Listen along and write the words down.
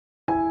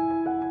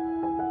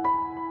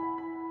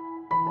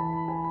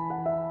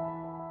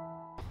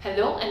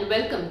Hello and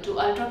welcome to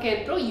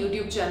UltraCare Pro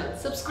YouTube channel.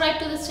 Subscribe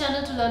to this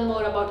channel to learn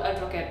more about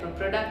UltraCare Pro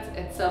products,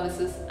 its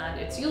services and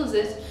its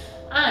uses,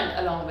 and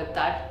along with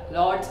that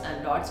lots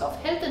and lots of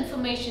health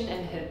information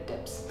and health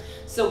tips.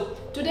 So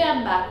today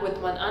I'm back with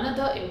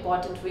another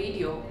important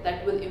video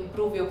that will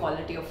improve your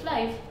quality of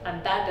life,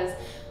 and that is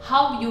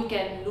how you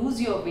can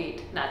lose your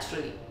weight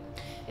naturally.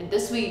 In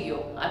this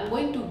video, I'm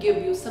going to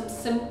give you some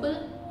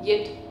simple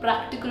yet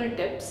practical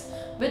tips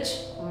which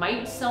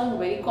might sound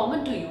very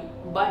common to you,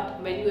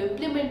 but when you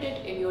implement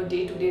it in your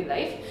day-to-day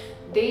life,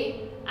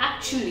 they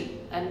actually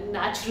and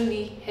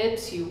naturally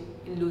helps you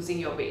in losing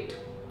your weight.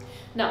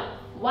 Now,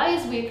 why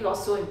is weight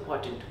loss so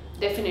important?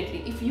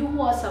 Definitely, if you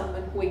are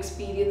someone who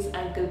experiences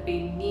ankle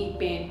pain, knee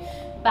pain,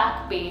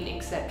 back pain,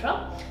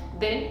 etc.,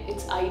 then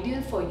it's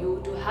ideal for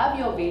you to have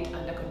your weight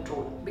under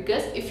control,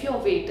 because if your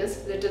weight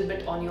is little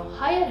bit on your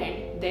higher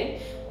end, then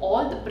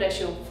all the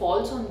pressure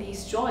falls on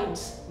these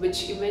joints,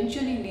 which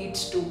eventually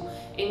leads to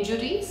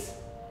injuries,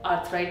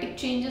 arthritic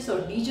changes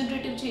or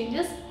degenerative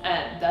changes,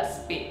 and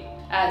thus pain.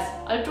 As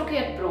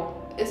UltraCare Pro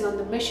is on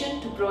the mission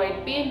to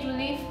provide pain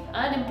relief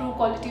and improve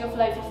quality of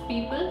life of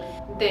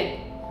people, then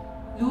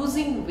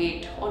losing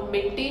weight or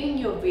maintaining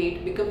your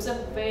weight becomes a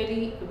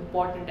very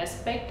important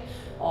aspect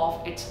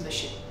of its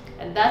mission.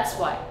 And that's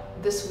why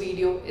this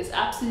video is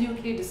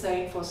absolutely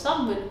designed for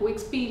someone who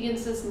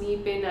experiences knee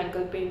pain,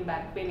 ankle pain,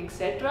 back pain,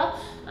 etc.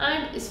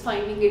 and is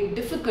finding it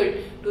difficult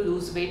to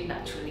lose weight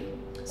naturally.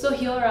 So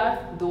here are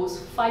those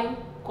 5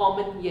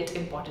 common yet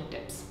important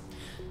tips.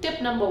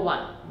 Tip number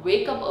 1.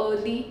 Wake up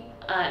early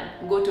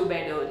and go to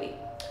bed early.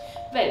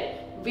 Well,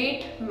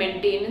 weight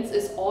maintenance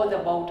is all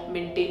about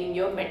maintaining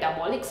your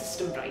metabolic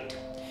system right.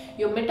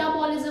 Your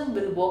metabolism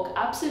will work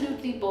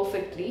absolutely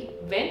perfectly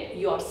when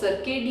your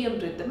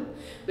circadian rhythm,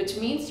 which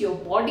means your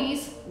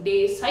body's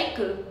day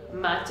cycle,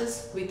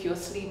 matches with your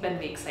sleep and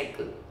wake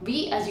cycle.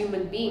 We as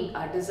human beings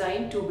are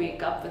designed to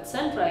wake up with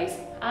sunrise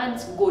and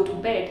go to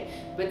bed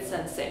with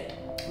sunset.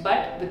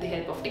 But with the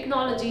help of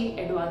technology,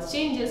 advanced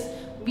changes,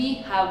 we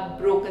have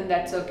broken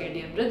that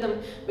circadian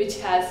rhythm, which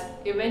has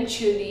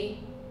eventually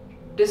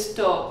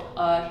disturbed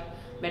our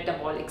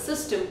metabolic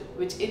system,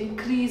 which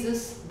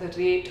increases the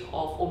rate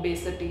of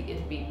obesity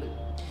in people.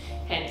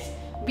 Hence,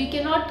 we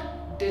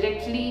cannot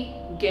directly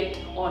get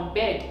on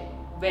bed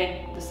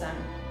when the sun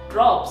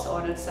drops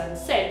or the sun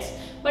sets,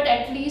 but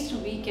at least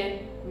we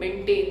can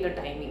maintain the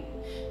timing.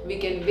 We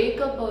can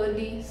wake up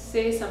early,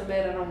 say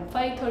somewhere around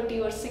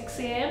 5:30 or 6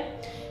 a.m.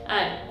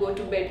 and go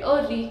to bed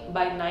early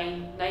by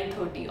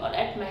 9:30 or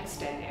at max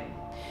 10 a.m.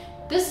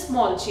 This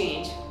small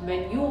change,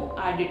 when you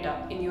add it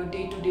up in your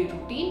day-to-day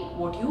routine,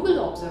 what you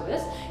will observe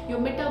is your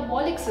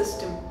metabolic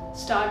system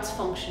starts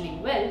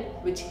functioning well,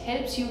 which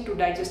helps you to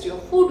digest your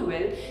food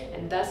well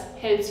and thus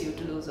helps you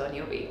to lose on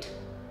your weight.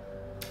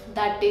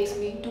 That takes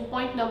me to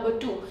point number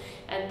 2,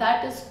 and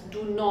that is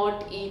do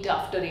not eat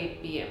after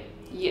 8 p.m.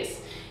 Yes,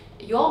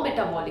 your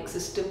metabolic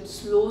system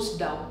slows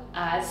down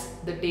as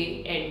the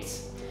day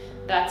ends.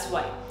 That's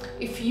why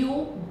if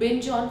you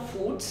binge on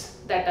foods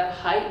that are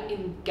high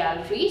in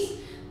calories,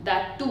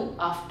 that too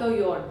after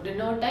your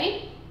dinner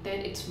time, then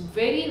it's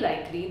very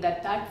likely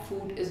that that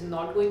food is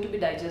not going to be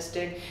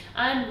digested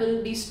and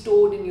will be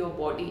stored in your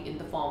body in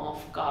the form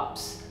of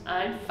carbs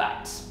and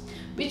fats,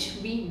 which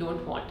we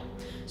don't want.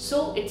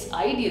 So it's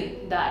ideal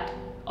that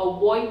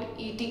avoid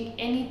eating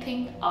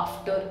anything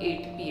after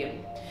 8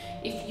 p.m.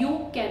 If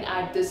you can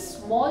add this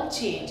small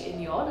change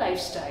in your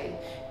lifestyle,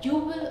 you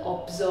will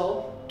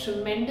observe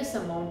tremendous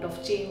amount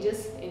of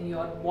changes in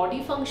your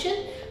body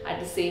function, at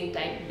the same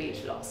time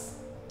weight loss.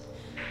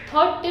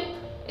 Third tip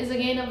is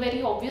again a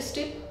very obvious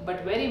tip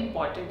but very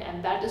important,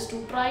 and that is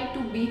to try to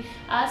be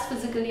as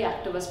physically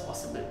active as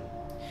possible.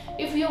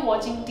 If you are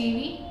watching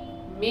TV,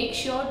 make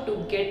sure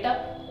to get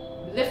up,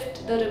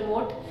 lift the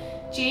remote,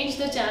 change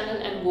the channel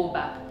and go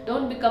back.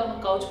 Don't become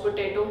a couch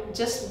potato,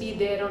 just be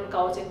there on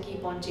couch and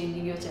keep on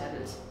changing your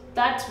channels.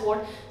 That's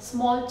what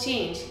small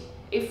change,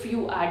 if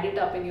you add it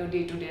up in your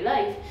day-to-day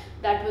life,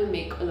 that will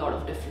make a lot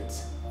of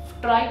difference.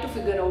 Try to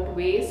figure out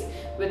ways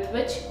with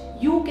which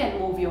you can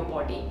move your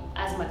body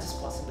as much as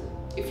possible.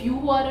 If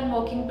you are a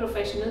working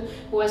professional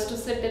who has to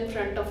sit in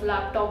front of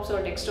laptops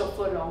or desktop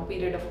for a long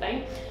period of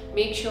time,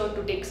 make sure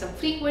to take some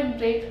frequent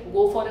break,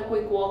 go for a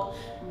quick walk,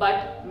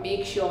 but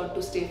make sure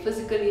to stay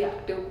physically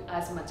active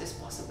as much as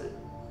possible.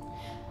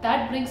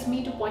 That brings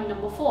me to point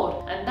number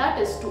 4, and that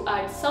is to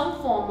add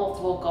some form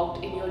of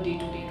workout in your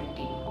day-to-day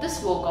routine.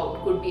 This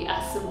workout could be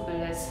as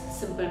simple as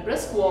simple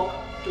brisk walk,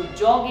 to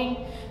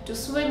jogging, to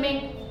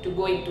swimming, to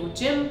going to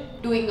gym,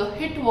 doing a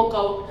HIIT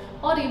workout,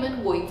 or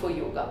even going for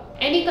yoga.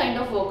 Any kind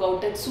of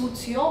workout that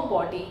suits your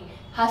body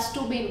has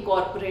to be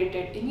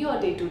incorporated in your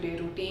day-to-day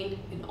routine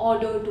in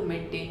order to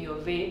maintain your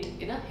weight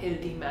in a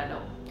healthy manner.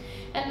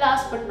 And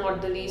last but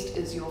not the least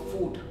is your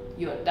food,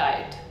 your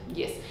diet.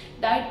 Yes,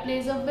 diet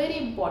plays a very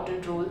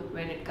important role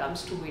when it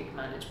comes to weight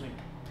management.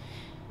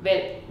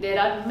 Well, there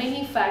are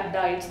many fad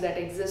diets that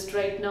exist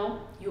right now.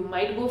 You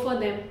might go for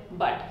them,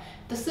 but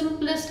the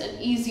simplest and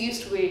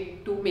easiest way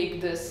to make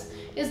this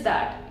is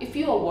that if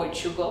you avoid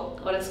sugar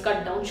or else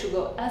cut down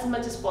sugar as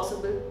much as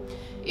possible,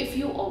 if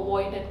you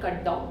avoid and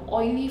cut down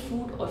oily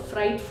food or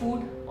fried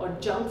food or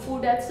junk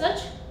food as such,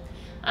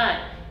 and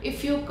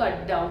if you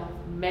cut down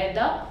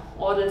maida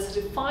or else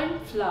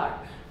refined flour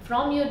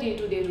from your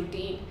day-to-day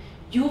routine,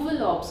 you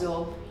will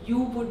observe you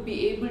would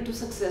be able to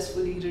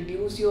successfully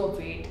reduce your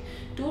weight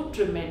to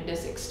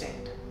tremendous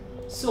extent.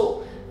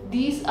 So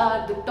these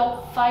are the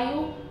top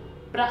 5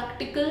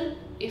 practical,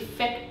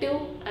 effective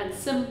and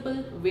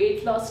simple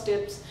weight loss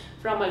tips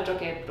from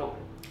UltraCare Pro.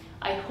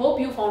 I hope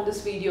you found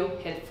this video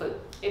helpful.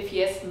 If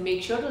yes,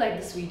 make sure to like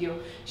this video,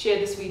 share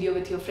this video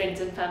with your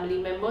friends and family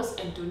members,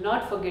 and do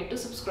not forget to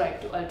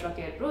subscribe to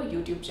UltraCare Pro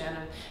YouTube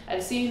channel.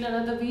 I'll see you in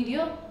another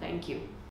video. Thank you.